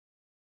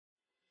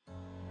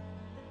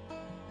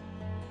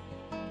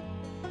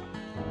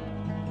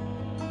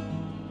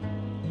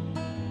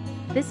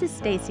This is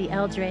Stacey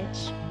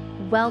Eldridge.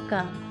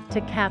 Welcome to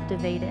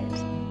Captivated.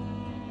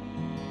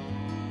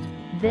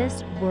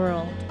 This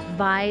world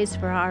vies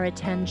for our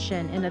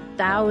attention in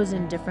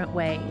 1,000 different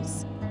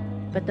ways.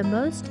 But the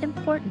most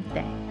important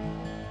thing,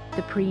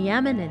 the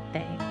preeminent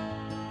thing,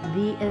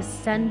 the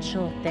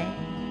essential thing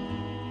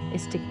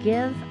is to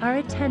give our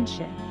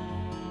attention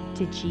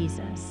to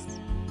Jesus.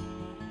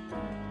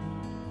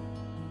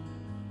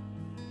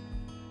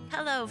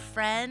 Hello,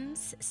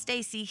 friends.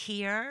 Stacey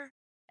here.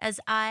 As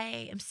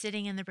I am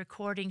sitting in the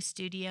recording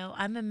studio,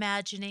 I'm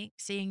imagining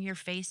seeing your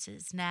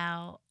faces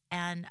now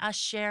and us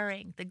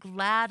sharing the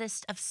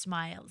gladdest of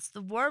smiles,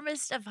 the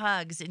warmest of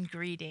hugs and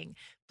greeting.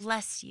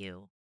 Bless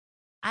you.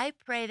 I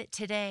pray that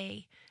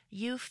today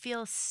you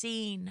feel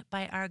seen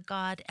by our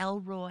God,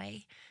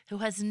 Elroy, who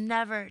has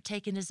never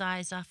taken his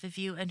eyes off of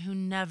you and who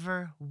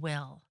never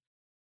will.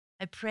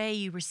 I pray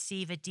you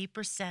receive a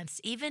deeper sense,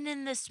 even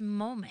in this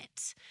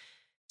moment,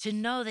 to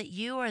know that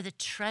you are the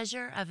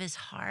treasure of his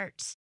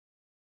heart.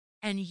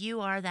 And you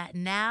are that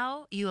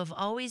now, you have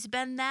always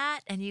been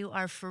that, and you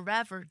are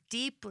forever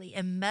deeply,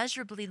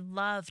 immeasurably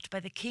loved by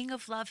the King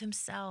of Love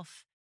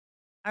himself,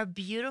 our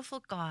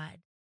beautiful God,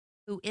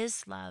 who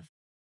is love,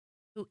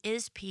 who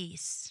is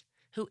peace,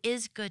 who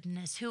is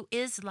goodness, who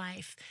is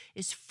life,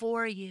 is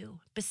for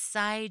you,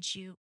 beside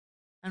you,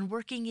 and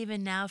working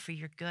even now for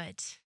your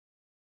good.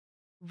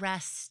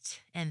 Rest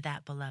in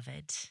that,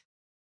 beloved.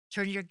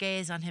 Turn your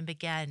gaze on him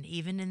again,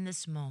 even in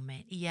this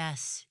moment.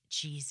 Yes,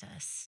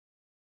 Jesus.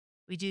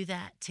 We do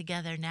that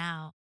together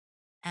now,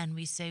 and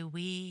we say,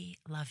 we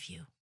love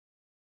you.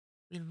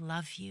 We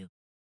love you.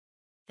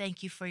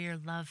 Thank you for your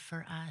love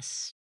for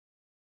us.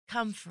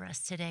 Come for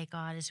us today,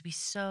 God, as we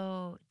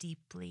so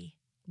deeply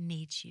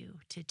need you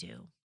to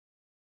do.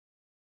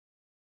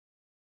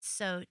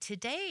 So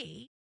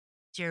today,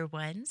 dear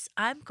ones,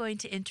 I'm going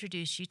to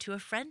introduce you to a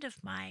friend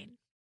of mine.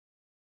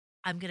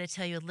 I'm going to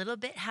tell you a little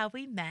bit how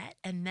we met,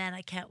 and then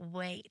I can't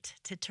wait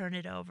to turn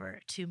it over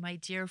to my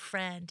dear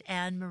friend,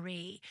 Anne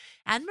Marie.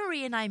 Anne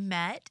Marie and I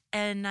met,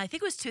 and I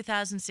think it was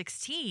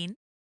 2016,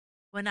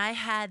 when I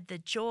had the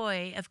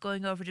joy of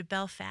going over to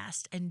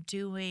Belfast and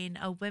doing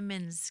a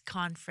women's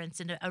conference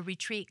and a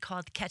retreat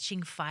called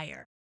Catching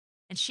Fire.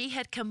 And she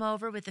had come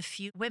over with a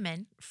few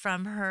women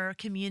from her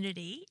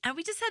community, and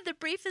we just had the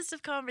briefest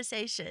of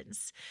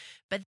conversations.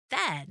 But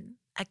then,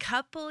 a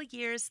couple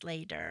years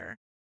later,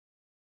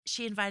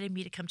 she invited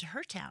me to come to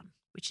her town,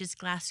 which is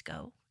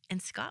Glasgow in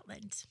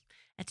Scotland,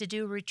 and to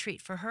do a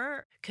retreat for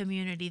her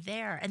community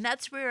there. And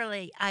that's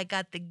really, I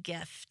got the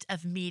gift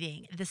of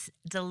meeting this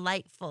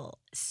delightful,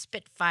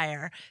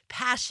 spitfire,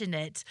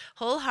 passionate,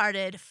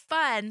 wholehearted,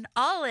 fun,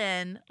 all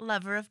in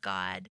lover of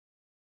God.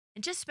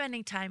 And just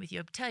spending time with you,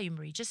 I'll tell you,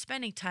 Marie, just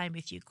spending time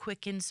with you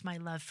quickens my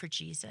love for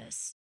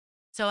Jesus.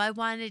 So I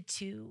wanted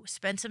to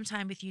spend some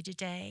time with you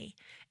today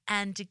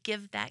and to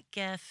give that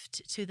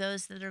gift to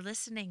those that are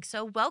listening.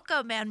 So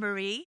welcome, Anne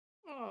Marie.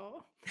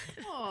 Oh,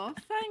 oh,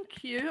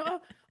 thank you.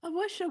 I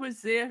wish I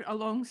was there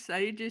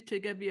alongside you to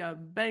give you a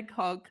big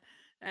hug.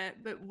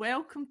 But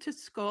welcome to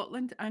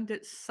Scotland, and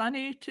it's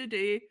sunny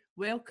today.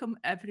 Welcome,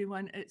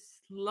 everyone.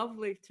 It's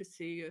lovely to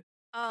see you.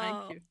 Thank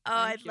Oh, you.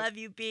 I Thank you. love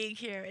you being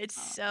here. It's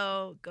Oh,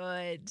 so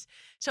good.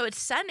 So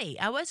it's sunny.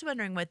 I was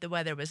wondering what the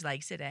weather was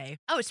like today.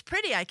 Oh, it's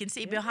pretty. I can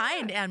see yeah,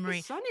 behind Anne it's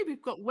Marie. sunny.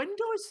 We've got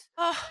windows.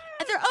 Oh,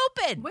 and they're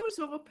open. Windows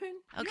open.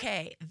 Yeah.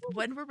 Okay, Woo,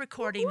 when woo, woo. we're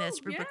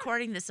Yeah.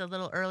 recording this a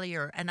little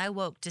earlier, and I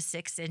woke to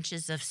 6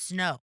 inches of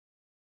snow.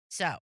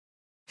 So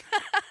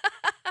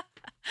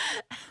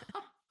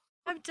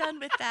I'm done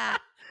with that.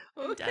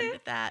 I'm done Okay.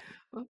 with that.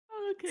 So,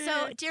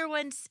 Okay. dear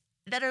ones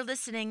that are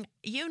listening,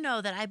 you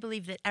know that I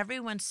believe that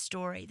everyone's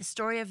story, the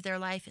story of their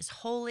life, is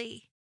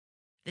holy,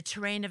 the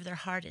terrain of their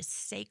heart is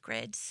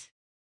sacred.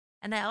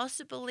 And I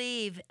also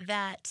believe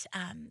that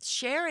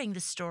sharing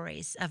the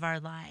stories of our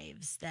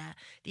lives, the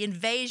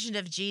invasion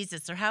of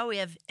Jesus, or how we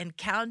have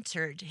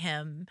encountered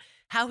him,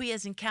 how he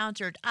has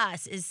encountered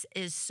us, is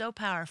so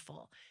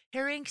powerful.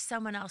 Hearing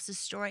someone else's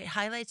story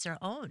highlights our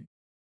own.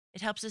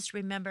 It helps us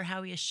remember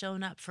how he has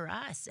shown up for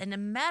us and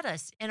met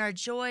us in our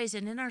joys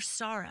and in our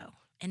sorrow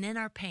and in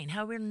our pain,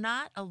 how we're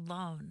not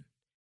alone.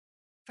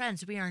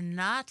 Friends, we are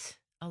not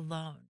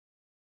alone.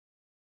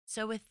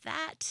 So, with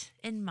that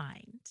in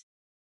mind,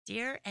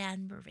 dear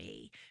Anne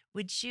Marie,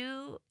 would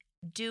you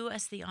do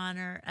us the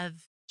honor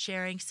of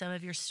sharing some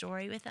of your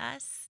story with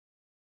us?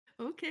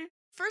 Okay.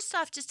 First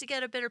off, just to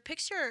get a better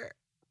picture,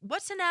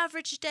 what's an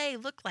average day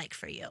look like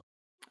for you?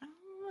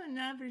 Oh, an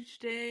average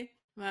day.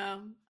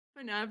 Well,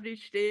 an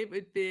average day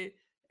would be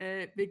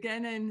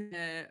beginning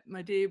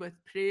my day with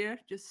prayer,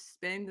 just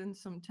spending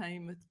some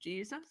time with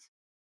Jesus.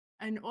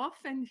 And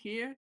often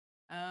here,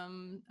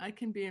 I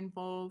can be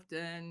involved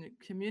in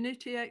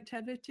community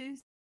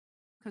activities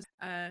because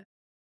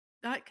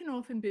that can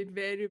often be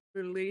very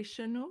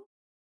relational.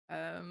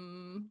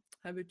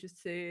 I would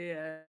just say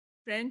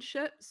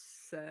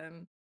friendships,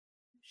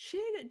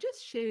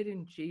 just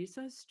sharing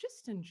Jesus,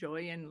 just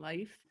enjoying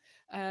life.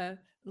 Uh,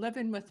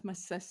 Living with my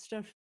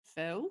sister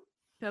Phil.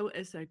 Phil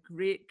is a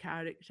great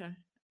character,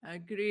 a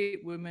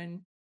great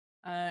woman.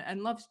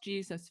 and loves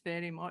Jesus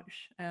very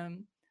much,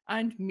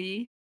 and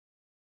me.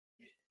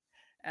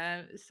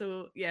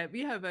 So yeah,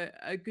 we have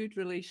a good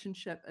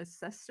relationship as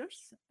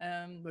sisters.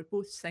 We're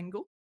both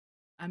single.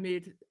 I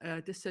made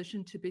a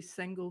decision to be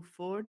single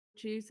for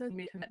Jesus,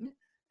 made a commitment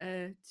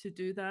to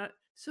do that.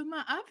 So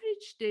my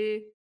average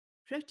day,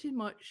 pretty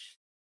much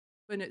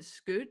when it's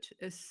good,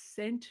 is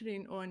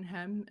centering on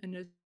Him and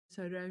is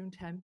around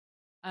Him.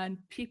 And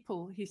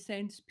people, He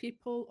sends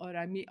people, or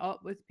I meet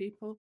up with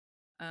people,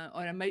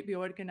 or I might be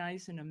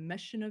organizing a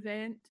mission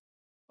event,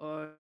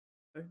 or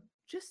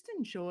just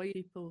enjoy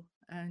people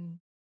and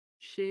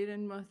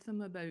sharing with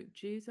them about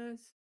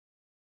Jesus.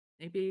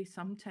 Maybe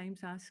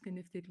sometimes asking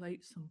if they'd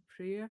like some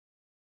prayer.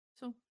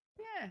 So,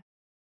 yeah,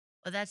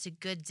 Well, that's a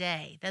good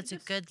day. That's a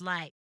just good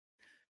life.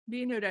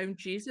 being around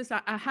Jesus.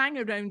 I hang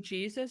around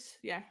Jesus.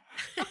 Yeah.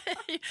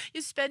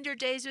 You spend your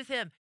days with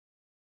him.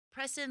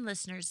 Press in,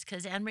 listeners,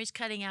 because Anne Marie's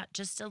cutting out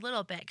just a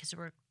little bit because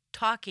we're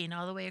talking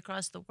all the way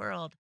across the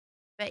world.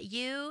 But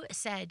you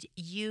said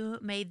you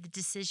made the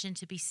decision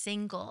to be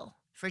single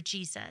for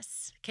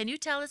Jesus. Can you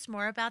tell us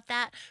more about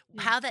that?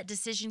 Yeah. How that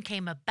decision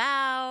came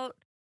about?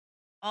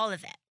 All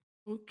of it.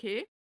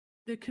 Okay.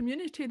 The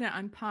community that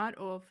I'm part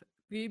of,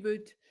 we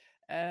would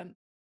um,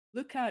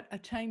 look at a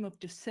time of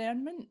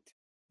discernment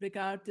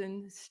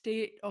regarding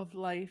state of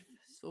life.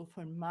 So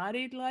for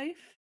married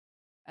life,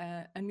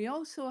 and we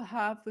also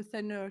have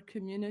within our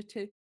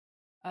community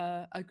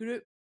a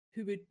group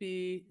who would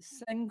be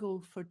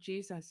single for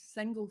Jesus,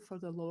 single for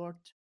the Lord.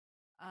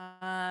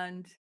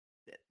 And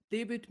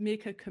they would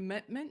make a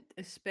commitment,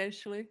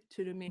 especially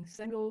to remain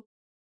single,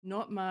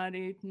 not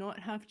married, not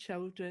have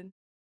children,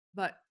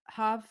 but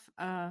have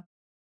a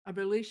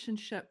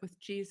relationship with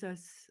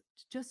Jesus,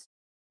 just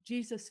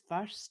Jesus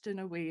first in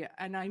a way.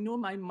 And I know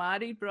my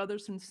married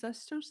brothers and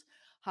sisters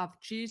have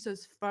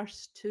Jesus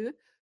first too.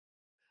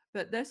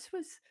 But this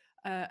was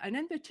an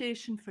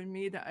invitation for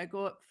me that I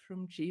got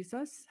from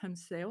Jesus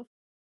himself.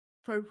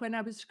 For when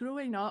I was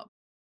growing up,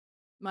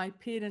 my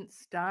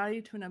parents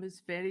died when I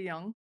was very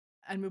young,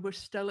 and we were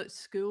still at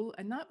school,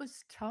 and that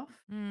was tough.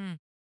 Mm,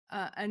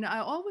 And I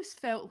always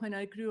felt when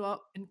I grew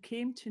up and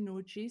came to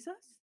know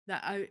Jesus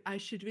that I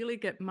should really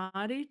get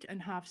married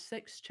and have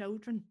 6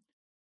 children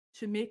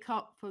to make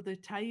up for the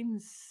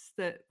times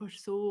that were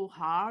so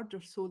hard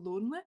or so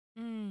lonely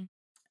mm.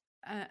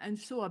 and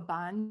so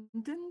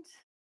abandoned.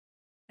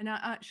 And I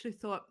actually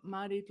thought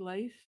married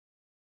life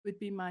would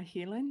be my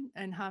healing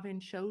and having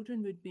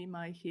children would be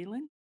my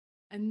healing.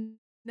 And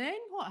then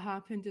what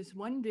happened is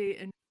one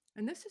day,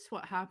 and this is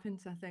what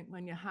happens, I think,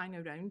 when you hang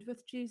around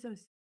with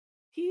Jesus,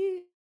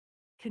 he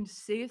can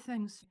say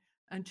things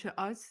unto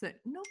us that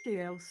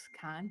nobody else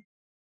can.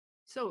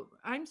 So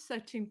I'm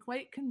sitting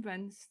quite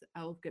convinced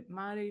I'll get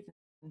married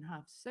and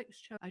have 6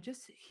 children. I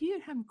just hear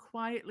him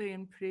quietly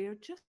in prayer,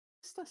 just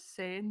a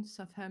sense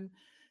of him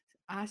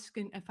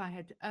asking if I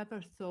had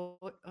ever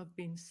thought of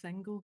being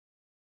single.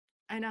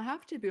 And I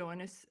have to be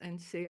honest and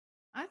say,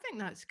 I think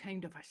that's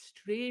kind of a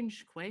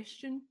strange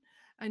question.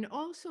 And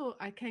also,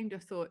 I kind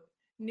of thought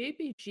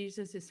maybe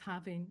Jesus is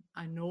having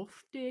an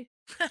off day.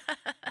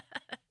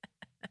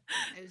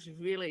 It's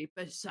really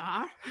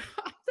bizarre.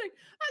 I think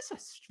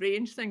that's a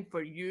strange thing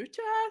for you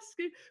to ask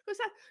because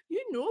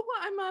you know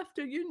what I'm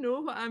after, you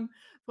know what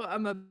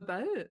I'm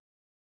about.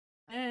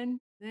 And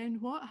then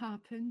what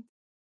happened?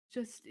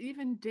 Just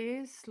even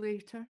days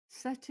later,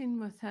 sitting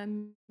with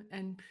him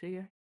in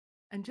prayer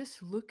and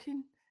just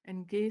looking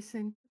and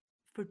gazing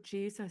for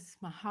Jesus,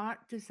 my heart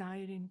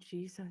desiring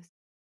Jesus,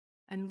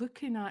 and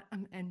looking at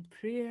him in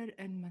prayer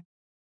and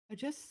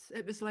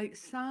it was like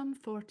Psalm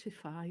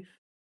 45.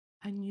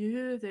 I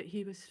knew that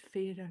he was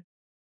fairer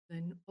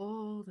than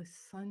all the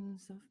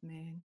sons of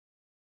men.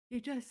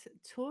 He just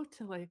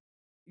totally,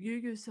 you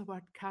use the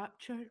word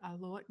capture a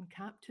lot and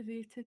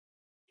captivated.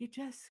 He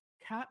just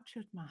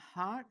captured my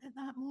heart at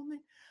that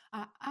moment.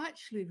 I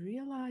actually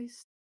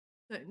realized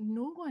that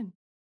no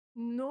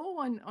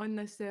one on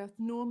this earth,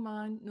 no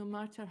man, no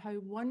matter how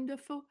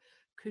wonderful,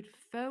 could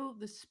fill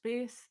the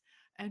space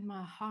in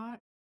my heart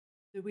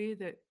the way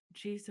that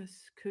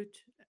Jesus could.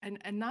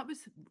 And that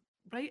was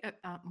right at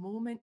that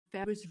moment.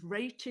 I was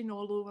writing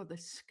all over the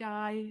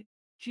sky,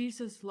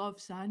 Jesus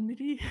loves Anne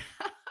Marie.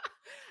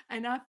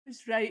 And I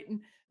was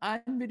writing,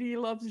 Anne Marie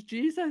loves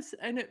Jesus.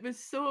 And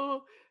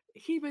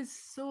he was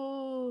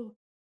so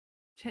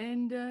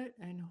tender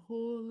and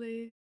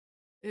holy.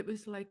 It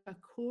was like a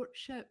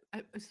courtship.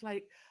 It was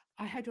like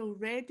I had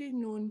already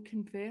known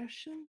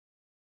conversion,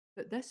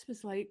 but this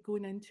was like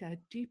going into a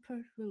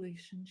deeper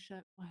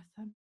relationship with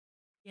him.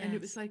 And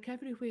it was Yes. like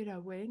everywhere I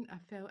went, I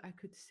felt I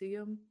could see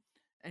him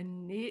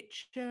in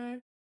nature,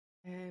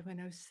 when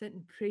I was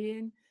sitting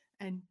praying,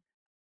 and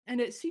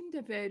it seemed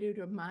a very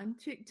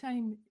romantic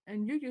time.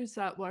 And you use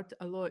that word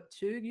a lot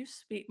too. You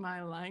speak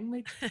my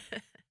language,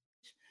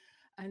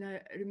 and I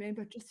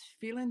remember just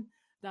feeling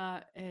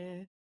that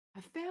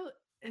I felt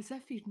as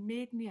if he'd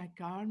made me a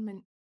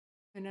garment,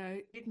 and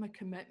I made my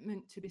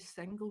commitment to be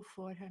single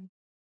for him,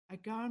 a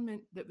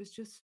garment that was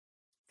just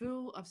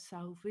full of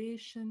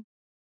salvation,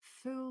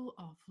 full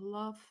of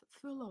love,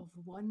 full of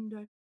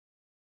wonder.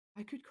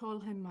 I could call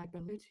him my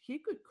beloved. He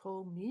could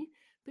call me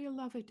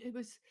beloved. It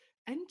was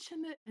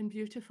intimate and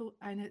beautiful,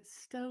 and it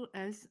still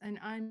is. And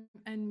I'm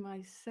in my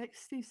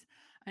 60s,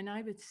 and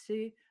I would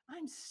say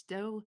I'm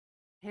still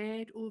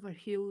head over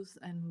heels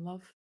in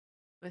love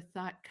with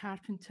that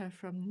carpenter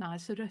from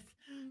Nazareth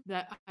Mm.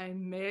 that I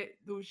met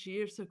those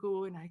years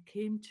ago and I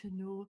came to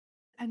know.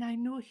 And I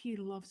know he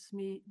loves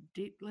me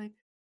deeply.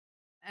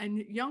 And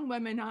young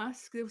women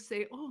ask, they'll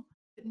say, "Oh,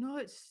 no,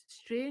 it's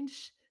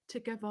strange to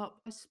give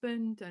up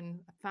husband and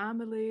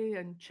family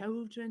and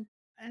children."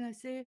 And I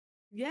say,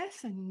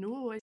 yes and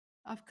no.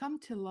 I've come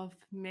to love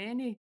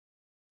many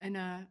in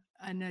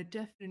a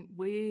different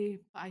way.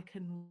 I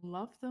can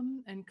love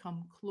them and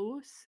come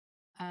close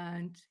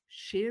and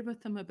share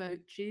with them about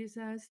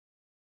Jesus.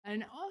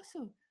 And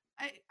also,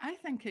 I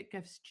think it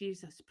gives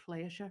Jesus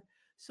pleasure.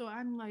 So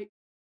I'm like,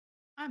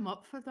 I'm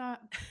up for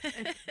that.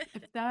 If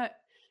if that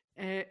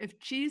if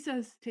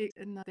Jesus takes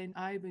in that, then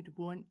I would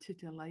want to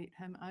delight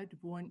him. I'd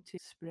want to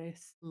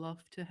express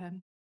love to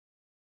him.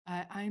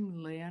 I'm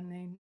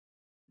learning.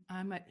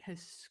 I'm at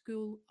his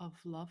school of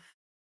love,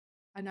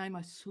 and I'm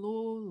a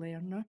slow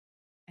learner,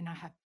 and I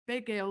have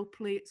big L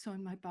plates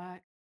on my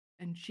back.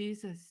 And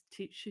Jesus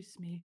teaches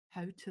me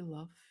how to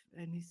love,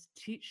 and he's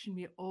teaching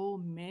me all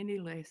many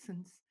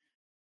lessons.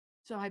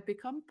 So I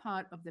become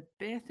part of the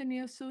Bethany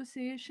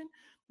Association,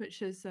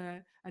 which is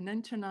an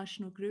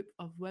international group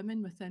of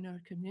women within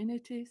our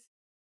communities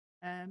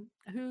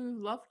who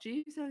love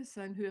Jesus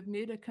and who have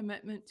made a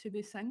commitment to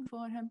be sing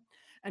for him.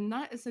 And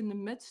that is in the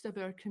midst of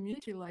our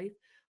community life,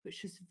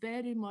 which is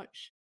very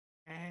much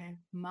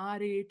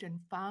married and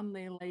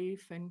family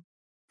life and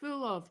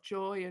full of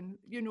joy. And,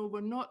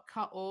 we're not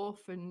cut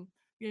off and,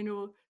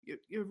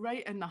 you're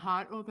right in the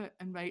heart of it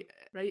and right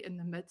in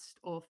the midst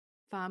of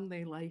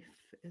family life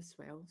as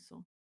well.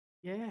 So,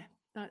 yeah,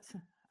 that's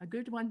a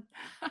good one.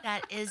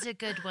 That is a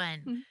good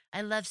one.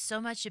 I love so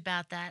much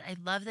about that. I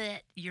love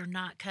that you're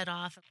not cut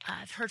off.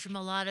 I've heard from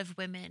a lot of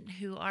women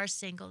who are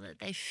single that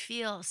they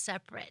feel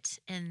separate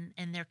in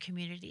their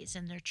communities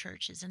and their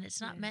churches, and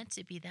it's not Yeah, meant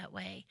to be that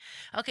way.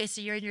 Okay,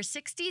 so you're in your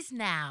 60s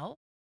now,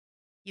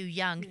 you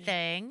young yeah.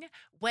 thing.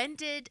 When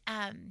did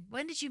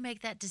you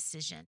make that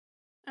decision?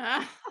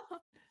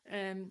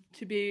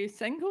 To be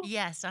single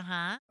Yes,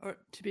 uh-huh. or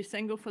to be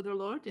single for the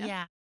Lord, yeah.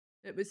 Yeah.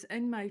 It was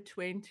in my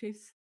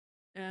 20s.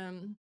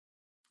 Um,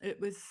 it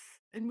was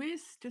in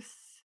ways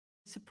just,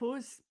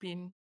 suppose,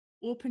 being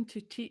open to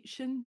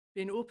teaching,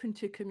 being open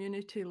to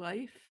community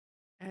life,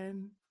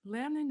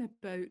 learning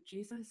about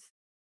Jesus.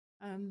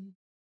 Um,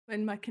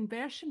 when my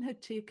conversion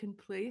had taken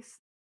place,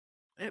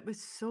 it was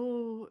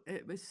so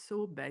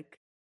big.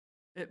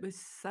 It was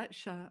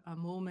such a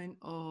moment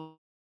of,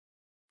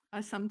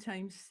 I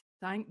sometimes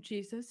thank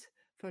Jesus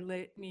for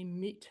letting me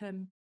meet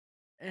him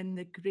in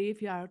the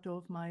graveyard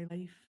of my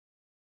life.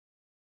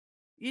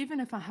 Even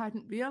if I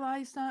hadn't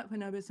realized that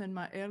when I was in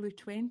my early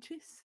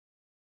 20s,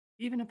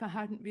 even if I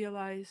hadn't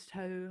realized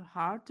how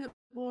hard it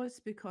was,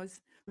 because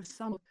there's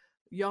some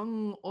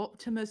young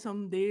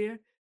optimism there,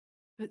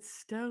 but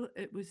still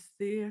it was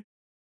there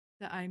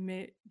that I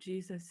met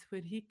Jesus,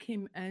 where he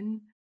came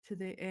in to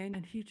the end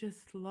and he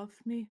just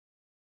loved me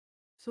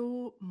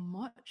so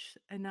much.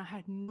 And I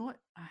had not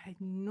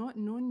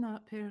known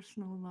that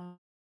personal love.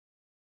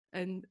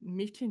 And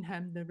meeting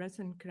him, the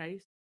risen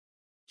Christ,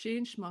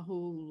 changed my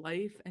whole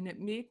life, and it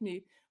made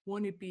me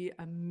want to be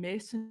a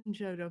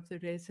messenger of the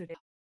resurrection.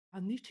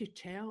 I'll need to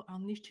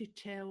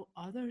tell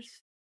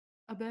others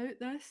about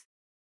this.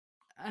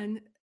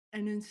 And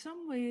in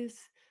some ways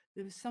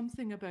there was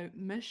something about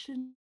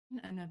mission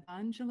and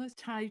evangelism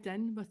tied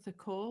in with the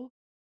call.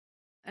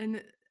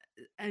 And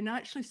and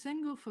actually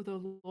single for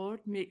the Lord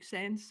makes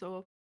sense.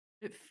 So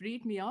it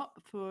freed me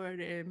up for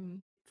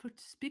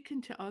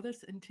speaking to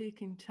others and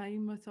taking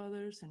time with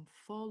others and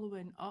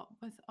following up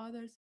with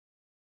others.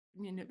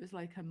 I mean, it was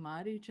like a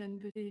marriage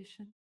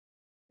invitation.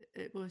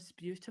 It was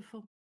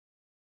beautiful.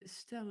 It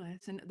still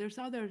is. And there's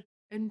other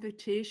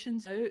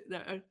invitations out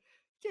that are,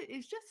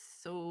 it's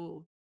just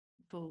so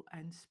full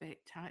and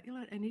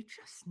spectacular. And he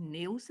just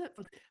nails it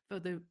for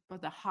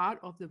the heart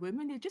of the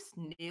woman. He just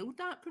nailed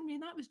that for me.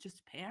 That was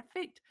just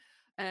perfect.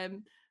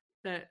 Um,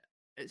 that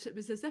it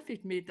was as if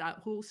he'd made that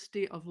whole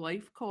state of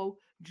life call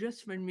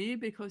just for me,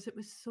 because it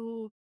just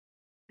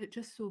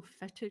so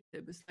fitted.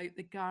 It was like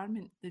the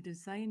garment, the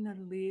designer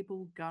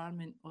label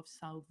garment of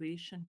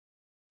salvation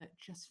that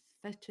just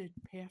fitted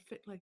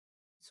perfectly.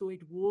 So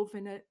he'd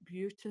woven it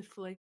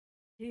beautifully,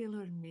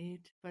 tailor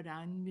made for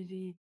Anne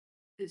Marie.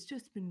 It's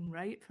just been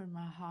right for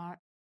my heart.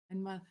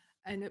 And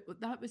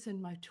that was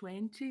in my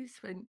 20s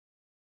when,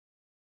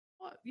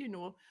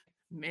 well,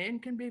 men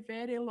can be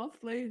very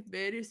lovely,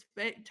 very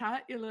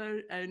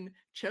spectacular, and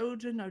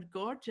children are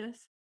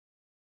gorgeous.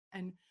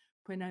 And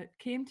when I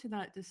came to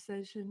that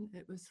decision,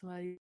 it was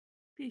like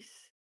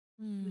peace.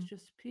 It was Mm.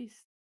 just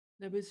peace.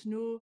 There was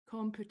no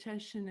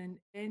competition in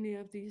any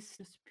of these,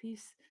 just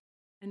peace.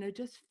 And I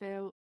just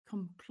felt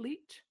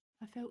complete.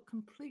 I felt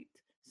complete.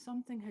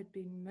 Something had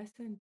been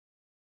missing.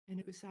 And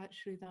it was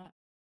actually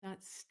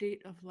that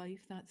state of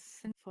life, that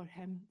sin for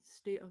him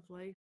state of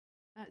life.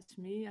 That's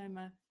me. I'm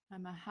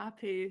I'm a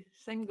happy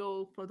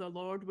single for the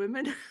Lord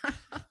woman.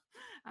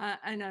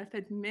 And I've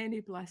had many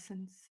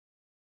blessings,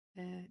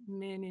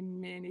 many,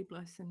 many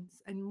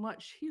blessings, and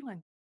much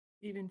healing,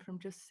 even from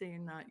just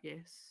saying that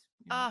yes.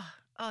 You know.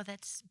 Oh,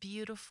 that's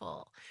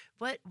beautiful.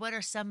 What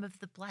are some of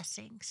the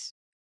blessings?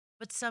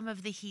 What's some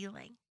of the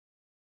healing?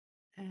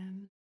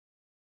 Um,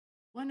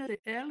 One of the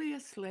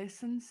earliest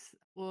lessons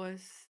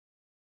was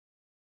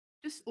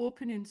just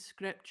opening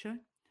scripture,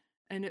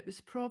 and it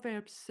was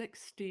Proverbs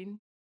 16.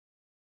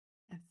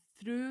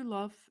 Through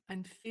love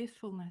and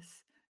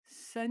faithfulness,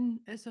 sin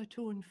is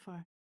atoned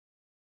for.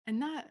 And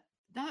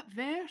that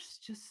verse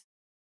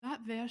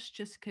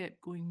just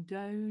kept going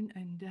down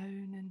and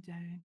down and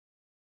down.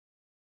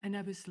 And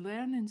I was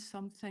learning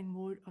something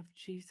more of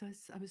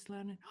Jesus. I was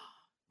learning,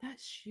 oh,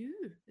 that's you.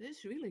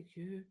 It's really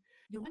you.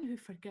 The one who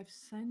forgives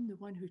sin, the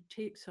one who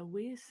takes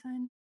away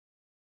sin,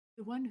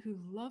 the one who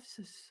loves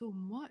us so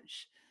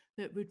much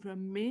that would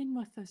remain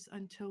with us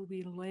until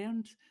we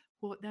learned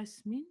what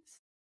this means.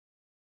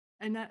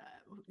 And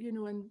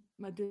and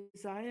my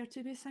desire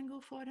to be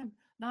single for him,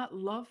 that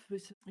love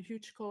was a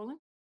huge calling.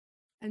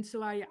 And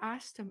so I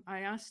asked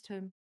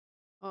him,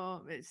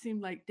 oh, it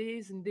seemed like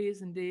days and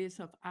days and days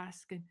of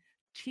asking,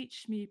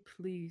 teach me,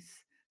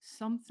 please,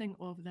 something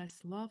of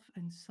this love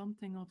and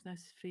something of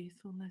this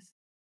faithfulness.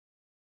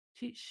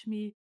 Teach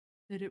me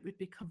that it would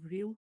become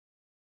real,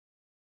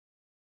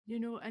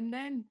 and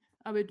then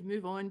I would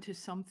move on to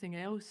something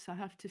else, I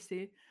have to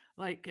say,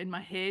 like in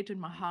my head and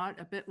my heart,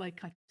 a bit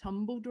like a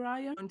tumble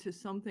dryer onto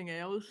something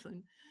else.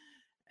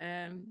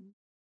 Um,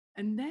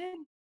 and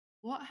then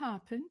what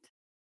happened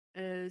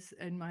is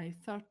in my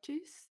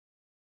 30s,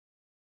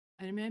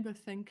 I remember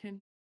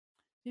thinking,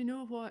 you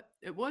know what?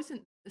 It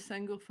wasn't the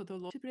single for the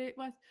Lord to break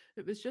with.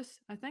 It was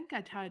just, I think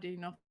I'd had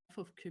enough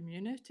of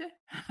community.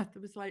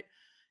 It was like,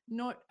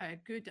 not a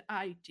good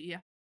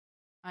idea.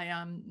 I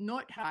am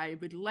not, I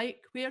would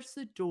like, where's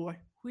the door?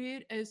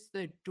 Where is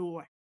the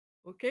door?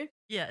 Okay.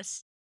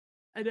 Yes.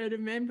 And I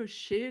remember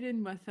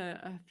sharing with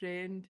a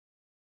friend,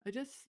 I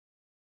just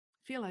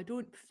feel I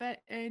don't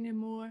fit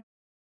anymore.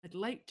 I'd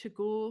like to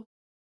go.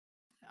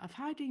 I've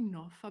had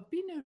enough. I've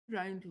been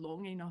around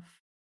long enough.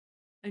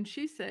 And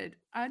she said,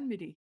 Anne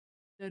Marie,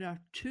 there are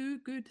two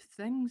good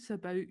things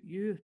about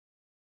you.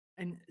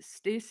 And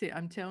Stacey,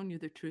 I'm telling you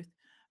the truth.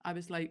 I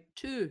was like,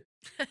 two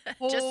Just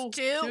whole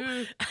two?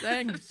 two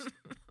things.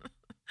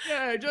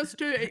 Yeah, just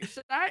two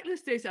exactly,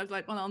 Stacey. I was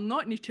like, well, I'll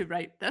not need to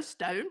write this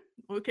down,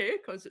 okay,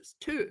 because it's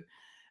two.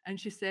 And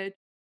she said,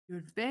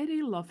 you're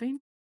very loving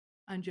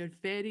and you're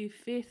very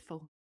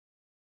faithful.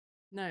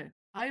 Now,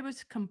 I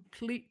was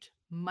complete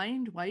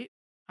mind wipe.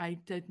 I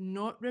did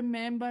not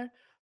remember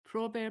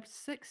Proverbs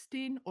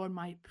 16 or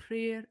my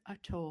prayer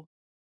at all.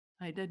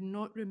 I did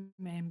not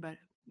remember.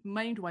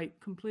 Mind wipe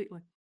completely.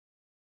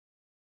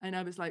 And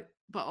I was like,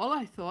 but all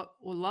I thought,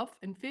 oh, love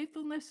and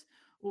faithfulness,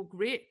 oh,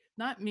 great.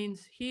 That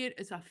means here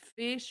is a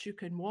face you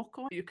can walk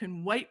on. You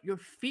can wipe your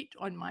feet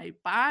on my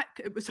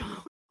back. It was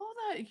all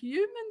that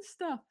human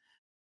stuff,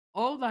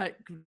 all that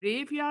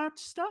graveyard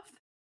stuff,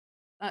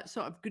 that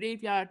sort of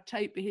graveyard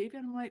type behavior.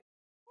 I'm like,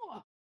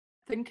 what?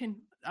 Thinking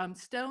I'm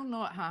still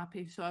not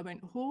happy. So I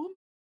went home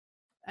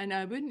and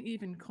I wouldn't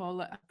even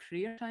call it a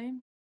prayer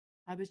time.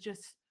 I was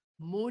just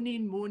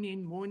moaning,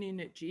 moaning,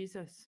 moaning at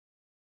Jesus.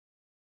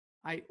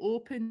 I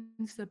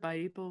opens the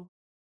Bible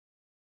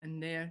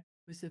and there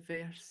was a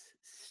verse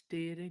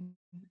staring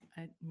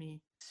at me,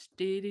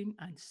 staring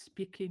and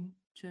speaking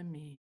to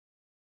me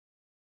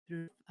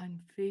through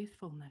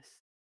unfaithfulness.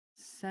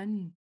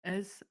 Sin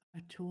is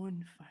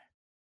atoned for.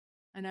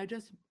 And I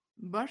just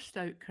burst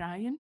out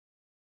crying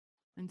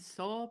and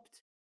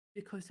sobbed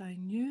because I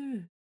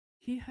knew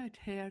he had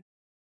heard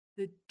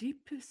the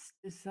deepest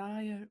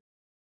desire.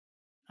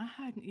 I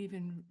hadn't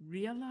even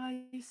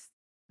realized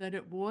that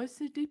it was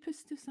the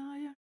deepest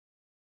desire.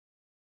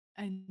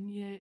 And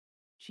yet,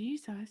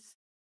 Jesus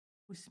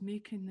was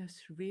making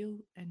this real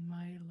in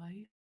my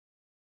life.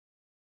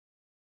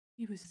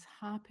 He was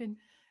happening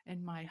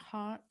in my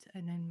heart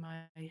and in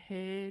my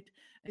head,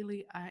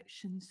 daily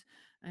actions.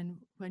 And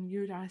when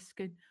you're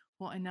asking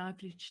what an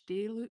average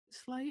day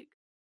looks like,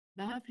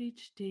 the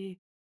average day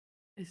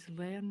is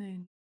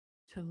learning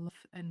to love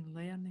and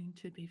learning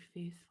to be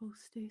faithful,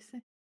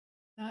 Stacey.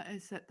 That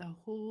is at the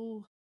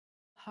whole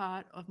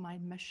heart of my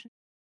mission.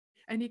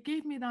 And he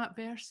gave me that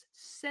verse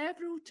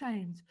several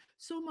times,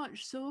 so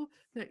much so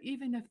that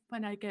even if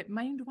when I get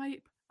mind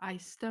wipe, I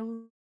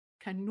still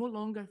can no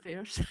longer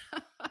verse.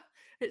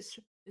 it's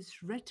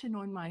it's written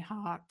on my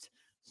heart.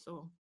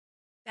 So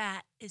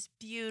That is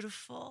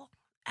beautiful.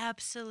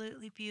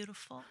 Absolutely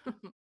beautiful.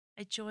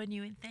 I join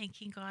you in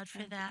thanking God for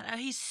thank that. you. Oh,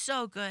 he's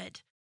so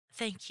good.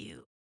 Thank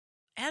you.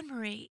 Anne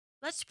Marie,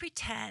 let's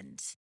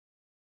pretend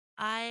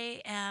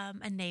I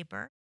am a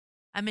neighbor.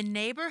 I'm a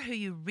neighbor who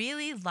you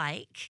really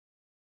like,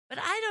 but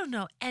I don't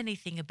know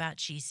anything about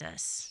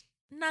Jesus.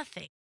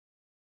 Nothing.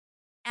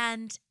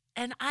 And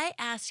I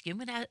ask you,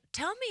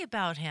 tell me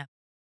about him.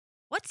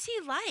 What's he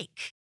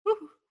like? Woo,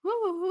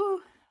 woo,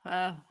 woo.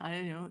 Well, I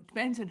don't know. It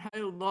depends on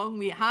how long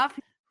we have.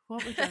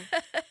 What was I?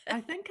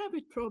 I think I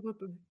would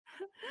probably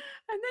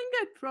I think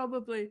I'd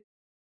probably,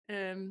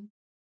 um,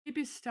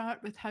 maybe start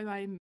with how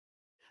I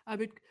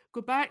would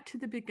go back to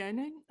the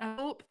beginning. I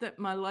hope that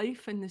my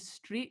life in the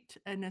street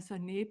and as a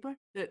neighbour,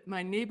 that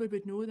my neighbour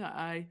would know that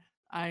I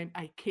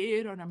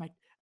care or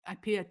I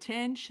pay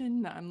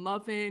attention, that I'm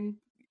loving.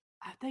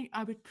 I think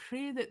I would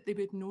pray that they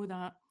would know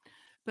that.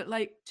 But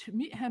like to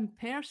meet him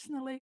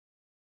personally,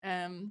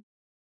 um,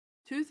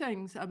 two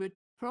things. I would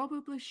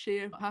probably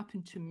share what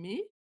happened to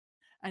me,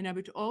 and I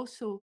would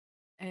also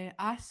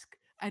ask,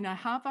 and I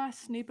have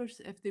asked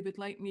neighbours if they would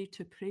like me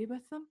to pray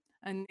with them,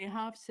 and they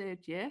have said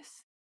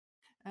yes.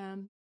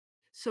 Um,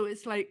 so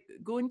it's like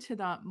going to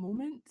that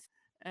moment,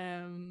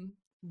 um,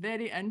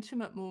 very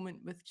intimate moment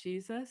with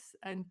Jesus,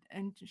 and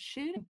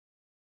sharing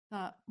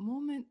that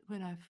moment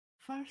when I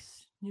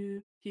first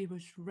knew he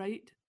was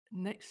right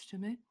next to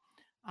me.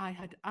 I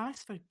had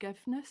asked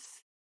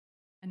forgiveness,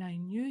 and I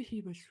knew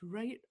he was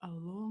right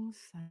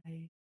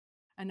alongside.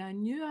 And I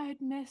knew I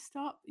had messed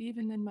up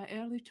even in my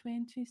early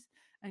 20s,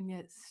 and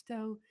yet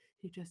still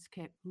he just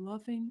kept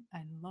loving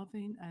and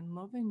loving and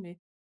loving me.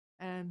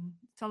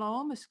 Till I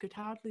almost could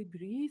hardly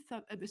breathe.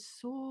 It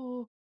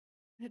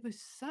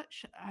was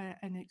such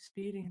an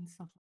experience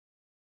of,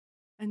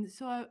 and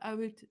so I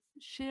would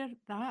share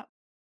that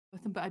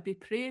with them, but I'd be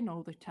praying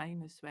all the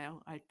time as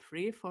well. I'd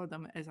pray for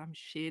them as I'm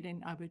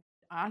sharing. I would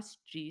ask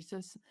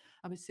Jesus,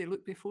 I would say,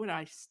 look, before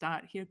I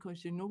start here,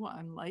 because you know what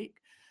I'm like,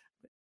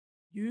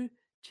 you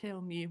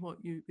tell me what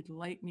you would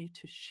like me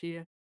to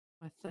share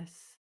with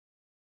this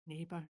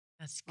neighbour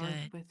That's or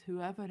good. with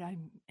whoever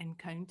I'm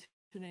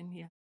encountering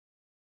here.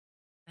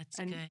 That's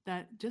And good.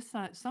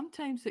 that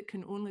sometimes it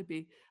can only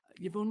be,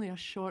 you've only a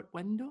short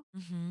window.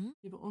 Mhm.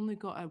 You've only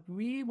got a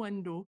wee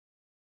window.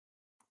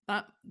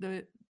 That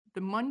the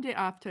Monday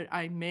after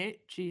I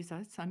met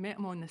Jesus, I met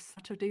him on the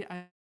Saturday.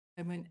 I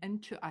went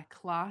into a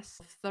class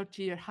of third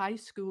year high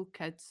school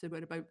kids who were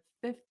about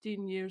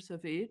 15 years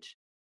of age.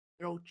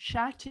 They're all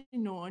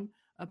chatting on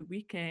a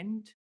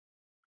weekend.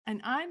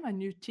 And I'm a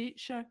new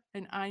teacher,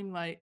 and I'm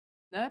like,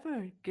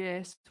 never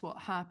guessed what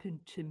happened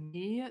to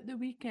me at the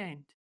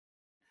weekend.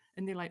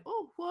 And they're like,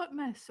 oh, what,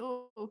 miss?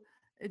 Oh,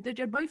 did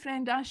your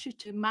boyfriend ask you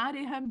to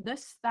marry him?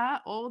 This,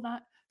 that, all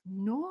that?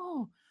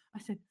 No. I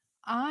said,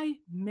 I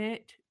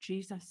met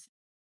Jesus.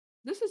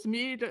 This is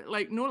me,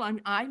 like, no,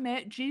 I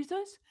met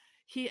Jesus.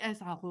 He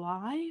is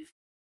alive.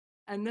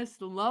 And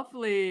this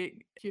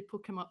lovely pupil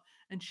came up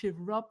and she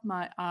rubbed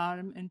my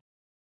arm and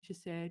she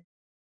said,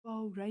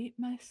 all right,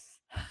 miss.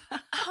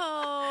 And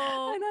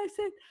Oh, I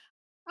said,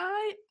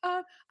 I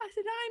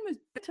said, I'm as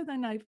better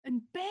than I've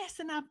and best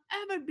than I've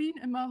ever been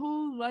in my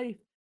whole life.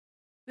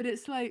 But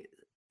it's like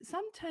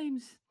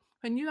sometimes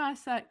when you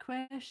ask that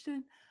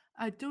question,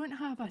 I don't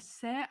have a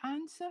set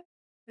answer.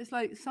 It's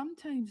like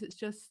sometimes it's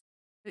just,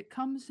 it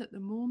comes at the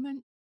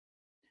moment,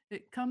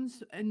 it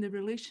comes in the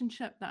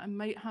relationship that I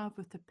might have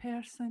with the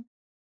person.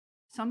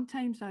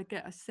 Sometimes I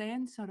get a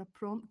sense or a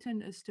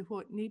prompting as to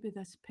what maybe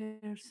this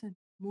person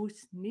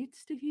most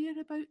needs to hear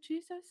about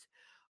Jesus.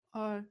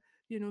 Or,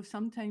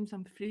 sometimes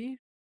I'm free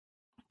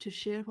to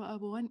share what I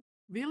want.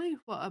 Really,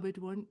 what I would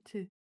want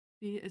to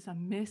be is a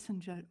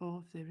messenger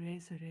of the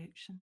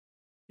resurrection,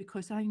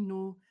 because I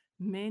know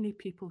many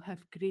people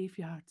have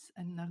graveyards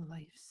in their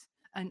lives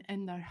and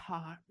in their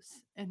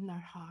hearts,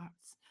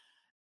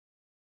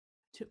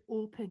 to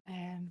open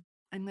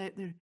and let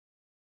the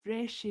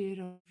fresh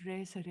air of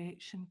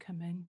resurrection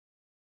come in,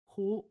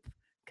 hope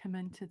come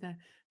into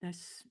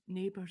this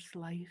neighbour's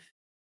life.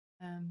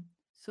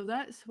 So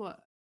that's what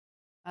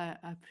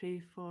I pray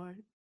for.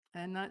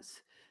 And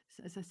that's,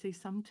 as I say,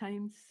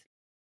 sometimes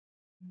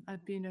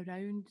I've been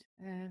around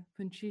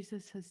when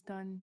Jesus has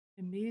done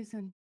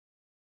amazing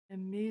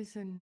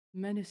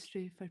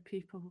ministry for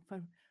people,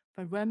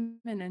 for women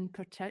in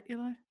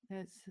particular.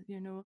 It's,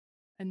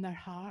 in their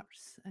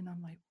hearts. And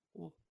I'm like,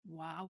 oh,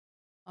 wow.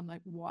 I'm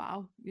like,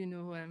 wow,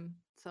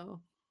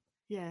 so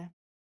yeah.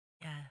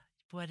 yeah.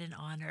 What an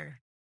honor.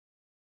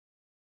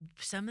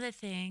 Some of the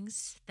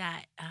things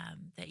that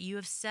you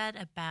have said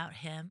about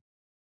him,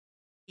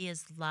 he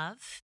is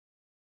love.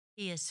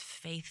 He is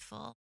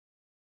faithful.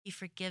 He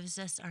forgives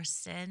us our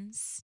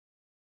sins.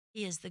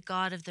 He is the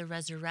God of the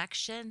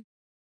resurrection.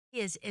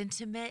 He is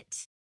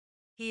intimate.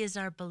 He is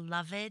our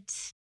beloved.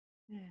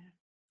 Yeah.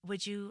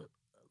 Would you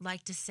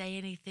like to say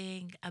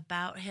anything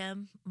about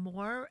him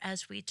more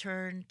as we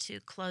turn to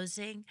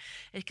closing?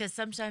 Because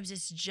sometimes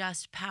it's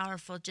just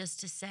powerful just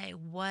to say,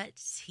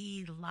 what's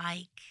he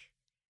like?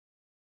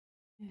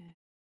 Yeah.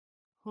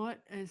 What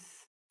is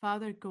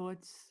Father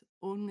God's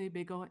only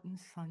begotten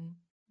Son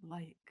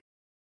like?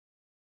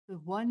 The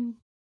one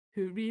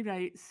who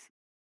rewrites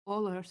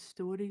all our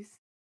stories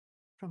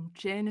from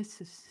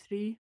Genesis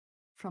 3,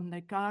 from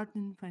the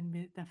garden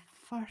when the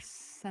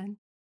first sin.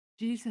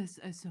 Jesus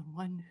is the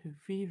one who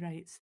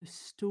rewrites the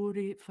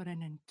story for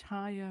an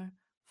entire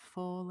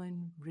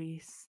fallen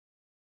race.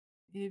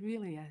 He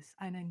really is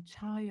an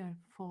entire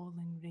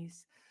fallen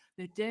race.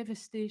 The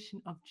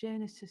devastation of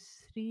Genesis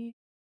 3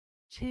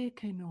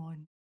 taken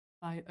on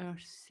by our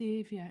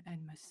Savior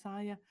and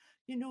Messiah.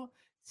 You know,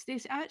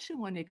 Stacey, I actually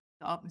want to get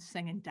up and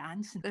sing and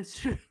dance in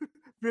this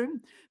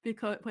room,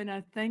 because when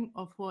I think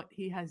of what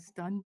he has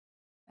done,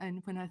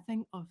 and when I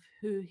think of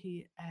who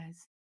he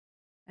is,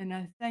 and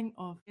I think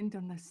of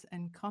tenderness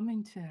and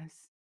coming to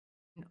us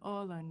in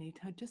all our need,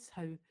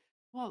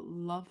 what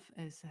love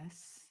is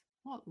this?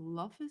 What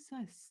love is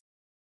this?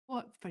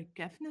 What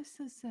forgiveness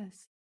is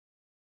this?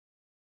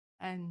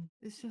 And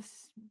it's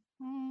just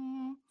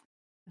the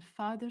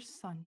Father's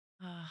Son,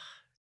 Ah,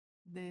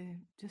 the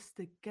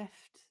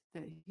gift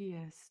that he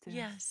is to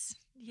us.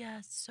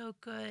 yes, so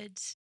good.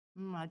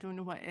 I don't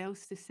know what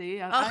else to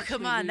say. I Oh, come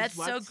actually on, lose that's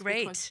so words because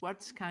great.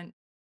 words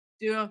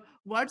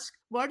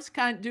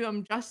can't do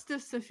him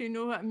justice, if you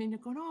know what I mean. You're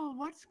going, oh,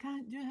 words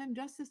can't do him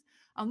justice.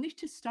 I'll need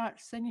to start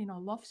singing a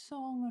love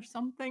song or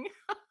something.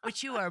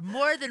 Which you are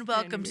more than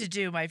welcome Anyway. to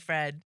do, my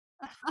friend.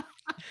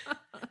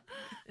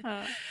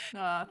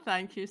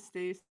 Thank you,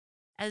 Stacey.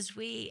 As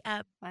we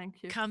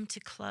Thank you. come to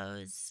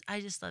close,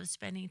 I just love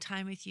spending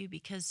time with you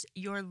because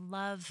your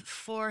love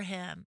for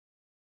him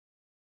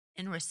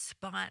in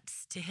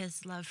response to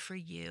his love for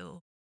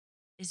you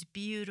is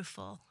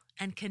beautiful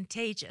and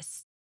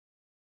contagious.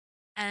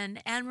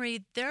 And Anne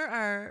Marie, there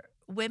are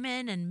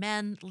women and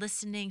men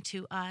listening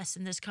to us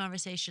in this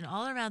conversation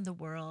all around the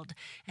world.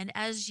 And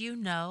as you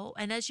know,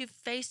 and as you've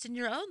faced in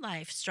your own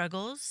life,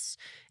 struggles,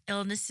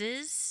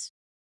 illnesses,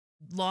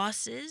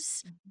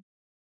 losses, Mhm,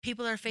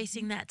 people are mhm,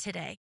 facing that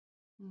today.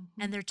 And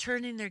mhm. they're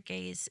turning their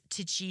gaze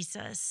to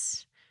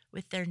Jesus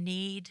with their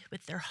need,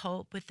 with their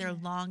hope, with their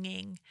Yes.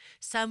 longing,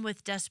 some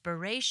with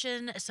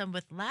desperation, some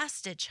with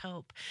last ditch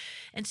hope.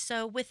 And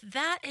so, with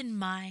that in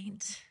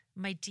mind,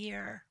 my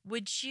dear,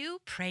 would you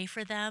pray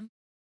for them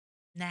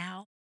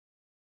now?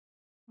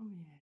 Oh,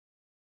 yeah.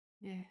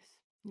 Yes.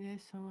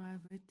 Yes, oh, I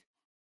would.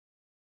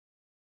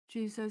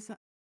 Jesus,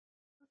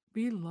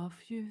 we love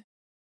you.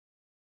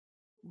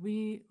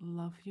 We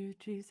love you,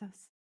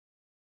 Jesus.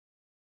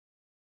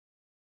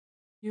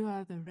 You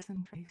are the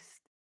risen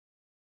Christ.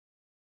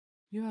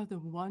 You are the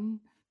one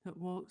that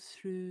walks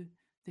through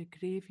the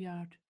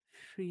graveyard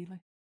freely,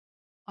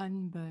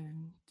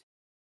 unbound.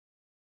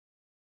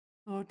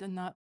 Lord, in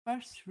that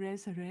first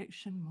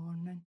resurrection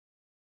morning,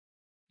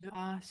 you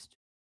asked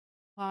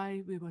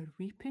why we were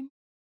weeping.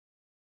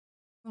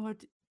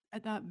 Lord,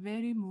 at that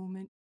very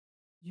moment,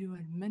 you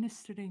were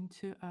ministering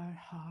to our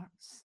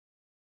hearts.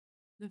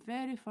 The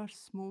very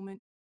first moment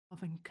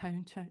of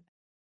encounter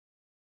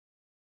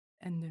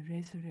in the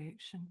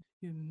resurrection,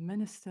 you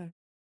minister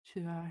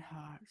to our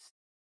hearts,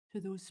 to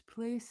those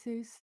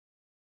places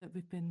that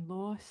we've been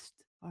lost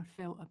or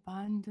felt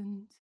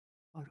abandoned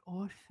or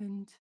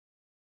orphaned.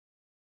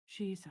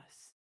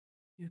 Jesus,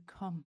 you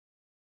come,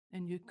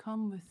 and you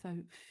come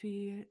without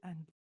fear,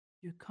 and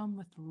you come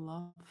with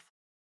love,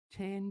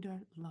 tender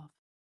love.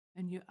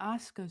 And you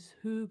ask us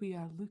who we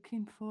are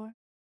looking for.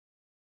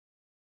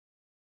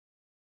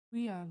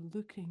 We are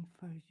looking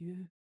for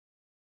you.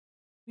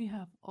 We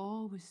have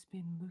always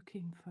been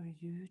looking for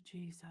you,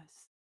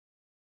 Jesus.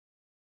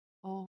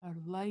 All our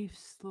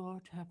lives,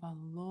 Lord, have a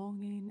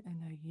longing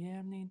and a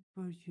yearning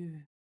for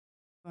you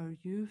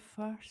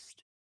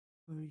first,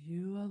 for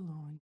you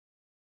alone.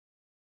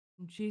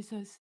 And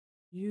Jesus,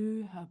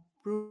 you have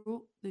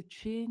broke the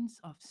chains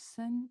of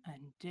sin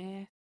and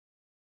death,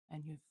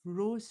 and you've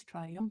rose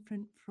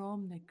triumphant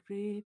from the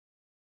grave,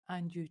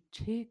 and you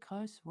take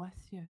us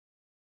with you.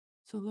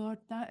 So, Lord,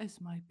 that is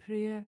my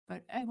prayer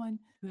for everyone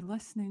who's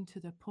listening to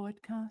the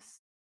podcast.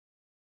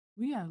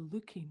 We are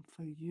looking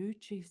for you,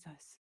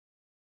 Jesus.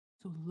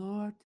 So,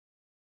 Lord,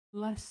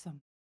 bless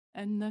them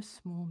in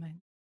this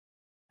moment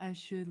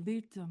as you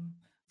lead them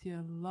to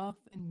your love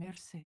and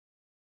mercy,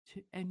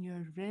 in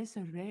your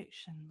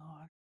resurrection,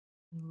 Lord,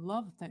 and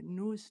love that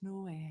knows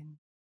no end,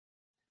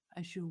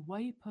 as you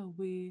wipe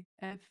away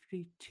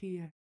every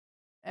tear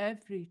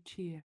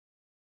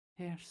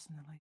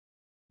personally.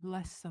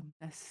 Bless them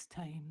this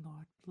time,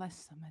 Lord.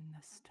 Bless them in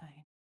this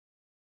time.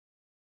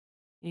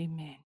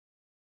 Amen.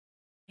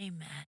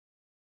 Amen.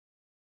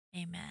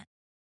 Amen.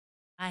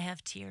 I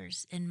have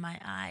tears in my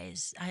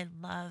eyes. I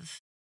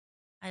love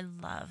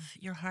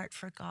your heart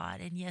for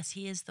God. And yes,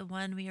 He is the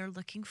one we are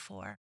looking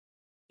for.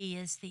 He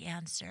is the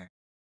answer.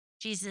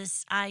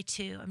 Jesus, I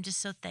too am just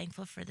so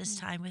thankful for this Mm.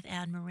 time with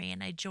Anne Marie,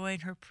 and I join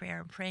her prayer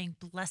and praying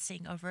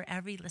blessing over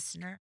every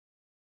listener.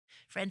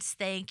 Friends,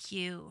 thank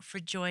you for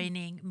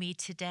joining me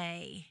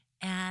today.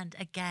 And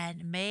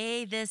again,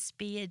 may this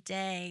be a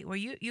day where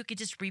you could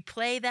just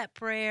replay that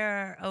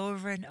prayer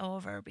over and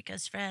over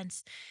because,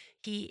 friends,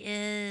 He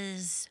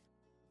is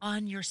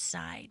on your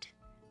side,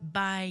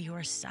 by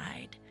your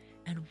side,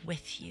 and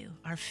with you,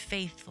 our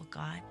faithful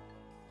God.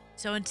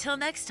 So until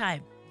next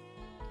time,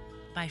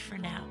 bye for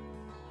now.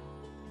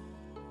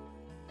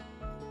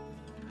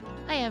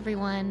 Hi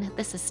everyone,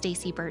 this is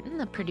Stacey Burton,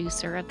 the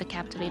producer of the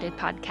Captivated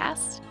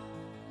podcast.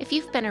 If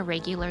you've been a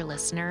regular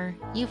listener,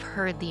 you've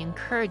heard the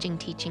encouraging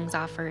teachings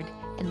offered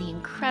and the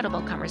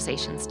incredible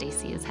conversations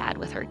Stacey has had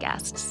with her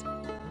guests.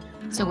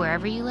 So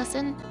wherever you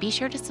listen, be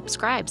sure to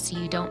subscribe so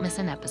you don't miss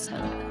an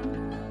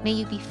episode. May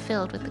you be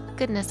filled with the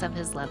goodness of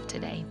His love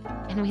today,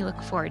 and we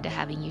look forward to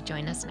having you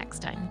join us next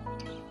time.